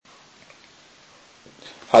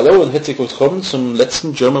Hallo und herzlich willkommen zum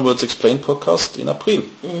letzten German Words Explained Podcast in April.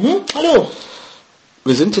 Hallo.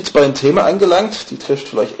 Wir sind jetzt bei einem Thema angelangt, die trifft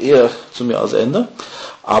vielleicht eher zum Jahresende,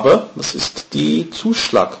 aber das ist die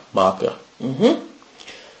Zuschlagmarke.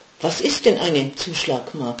 Was ist denn eine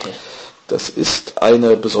Zuschlagmarke? Das ist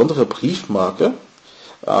eine besondere Briefmarke,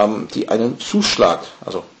 die einen Zuschlag,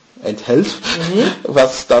 enthält,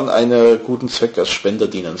 was dann einem guten Zweck als Spender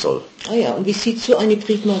dienen soll. Ah ja, und wie sieht so eine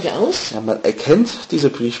Briefmarke aus? Ja, man erkennt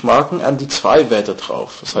diese Briefmarken an die zwei Werte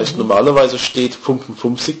drauf. Das heißt, normalerweise steht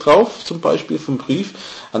 55 drauf, zum Beispiel vom Brief,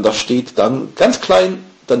 und da steht dann ganz klein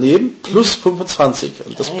daneben plus 25.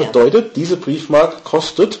 Und das bedeutet, diese Briefmarke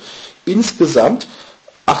kostet insgesamt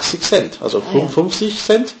 80 Cent, also 55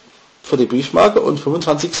 Cent für die Briefmarke und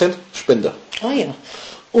 25 Cent Spender. Ah ja.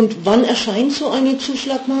 Und wann erscheint so eine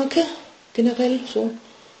Zuschlagmarke generell so?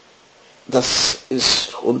 Das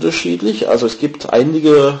ist unterschiedlich. Also es gibt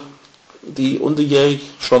einige, die unterjährig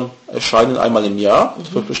schon erscheinen, einmal im Jahr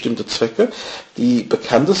für bestimmte Zwecke. Die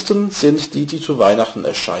bekanntesten sind die, die zu Weihnachten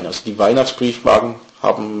erscheinen. Also die Weihnachtsbriefmarken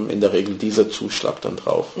haben in der Regel dieser Zuschlag dann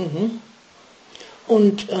drauf.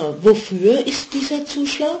 Und wofür ist dieser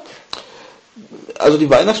Zuschlag? Also die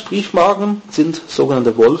Weihnachtsbriefmarken sind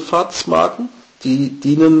sogenannte Wohlfahrtsmarken. Die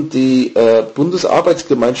dienen die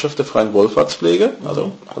Bundesarbeitsgemeinschaft der freien Wohlfahrtspflege,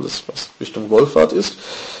 also alles, was Richtung Wohlfahrt ist.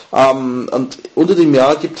 Und unter dem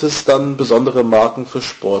Jahr gibt es dann besondere Marken für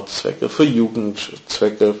Sportzwecke, für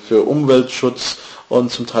Jugendzwecke, für Umweltschutz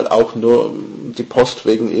und zum Teil auch nur die Post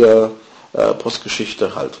wegen ihrer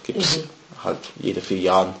Postgeschichte halt. Gibt es halt jede 4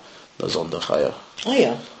 Jahre eine Sonderreihe. Ah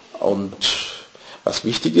ja. Und was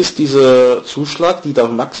wichtig ist, dieser Zuschlag, die darf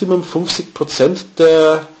Maximum 50%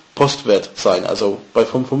 der Postwert sein. Also bei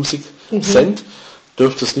 55 Cent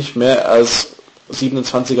dürfte es nicht mehr als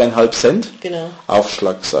 27,5 Cent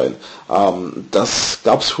Aufschlag sein. Das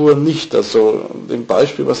gab es früher nicht. Also dem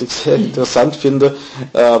Beispiel, was ich sehr interessant finde,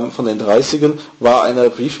 von den 30ern, war eine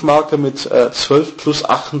Briefmarke mit 12 plus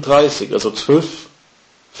 38, also 12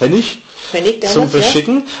 Pfennig zum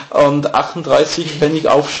Verschicken und 38 Pfennig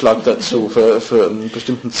Aufschlag dazu für einen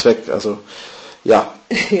bestimmten Zweck. Also ja.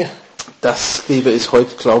 Das gäbe es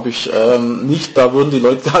heute, glaube ich, nicht. Da würden die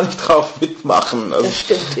Leute gar nicht drauf mitmachen. Also, das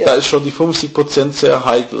stimmt, ja. Da ist schon die 50% sehr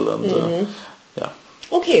heikel. Und,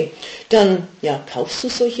 Okay, dann kaufst du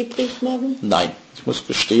solche Briefmarken? Nein, ich muss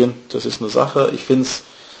gestehen, das ist eine Sache. Ich finde es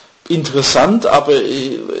interessant, aber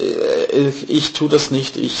ich tue das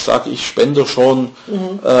nicht. Ich sage, ich spende schon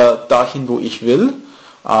dahin, wo ich will.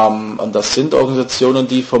 Und das sind Organisationen,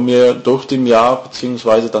 die von mir durch dem Jahr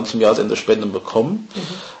bzw. dann zum Jahresende Spenden bekommen.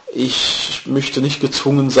 Ich möchte nicht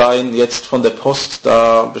gezwungen sein, jetzt von der Post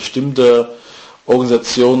da bestimmte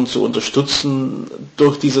Organisationen zu unterstützen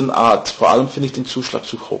durch diese Art. Vor allem finde ich den Zuschlag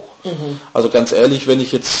zu hoch. Also ganz ehrlich, wenn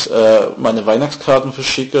ich jetzt meine Weihnachtskarten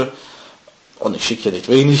verschicke, und ich schicke ja nicht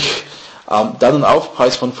wenig, dann einen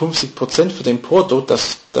Aufpreis von 50% für den Porto,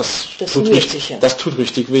 das tut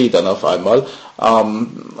richtig weh dann auf einmal.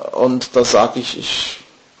 Und da sage ich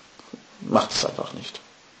mache das einfach nicht.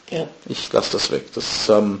 Ja. Ich lasse das weg.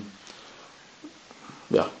 Das,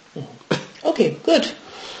 Okay, gut.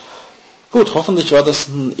 Gut, hoffentlich war das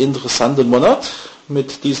ein interessanter Monat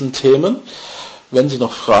mit diesen Themen. Wenn Sie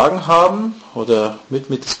noch Fragen haben oder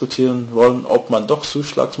mitdiskutieren wollen, ob man doch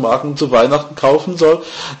Zuschlagsmarken zu Weihnachten kaufen soll,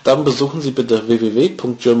 dann besuchen Sie bitte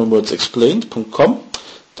www.germanwordsexplained.com.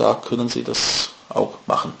 Da können Sie das auch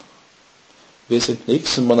machen. Wir sind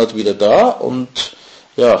nächsten Monat wieder da und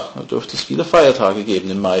da dürfte es viele Feiertage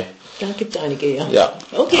geben im Mai. Da gibt es einige, Ja.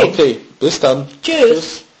 Okay, bis dann.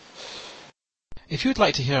 Tschüss. If you would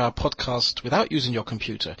like to hear our podcast without using your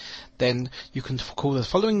computer, then you can call the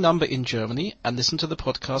following number in Germany and listen to the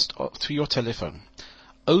podcast through your telephone.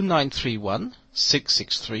 0931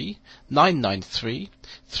 663 993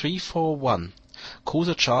 341. Calls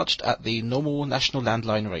are charged at the normal national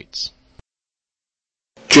landline rates.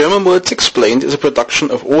 German Words Explained is a production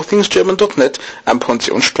of allthingsgerman.net and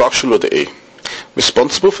pensionssprachschule.de.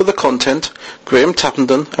 Responsible for the content, Graham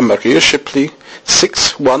Tappenden and Maria Shipley,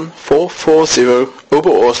 61440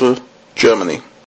 Oberursel, Germany.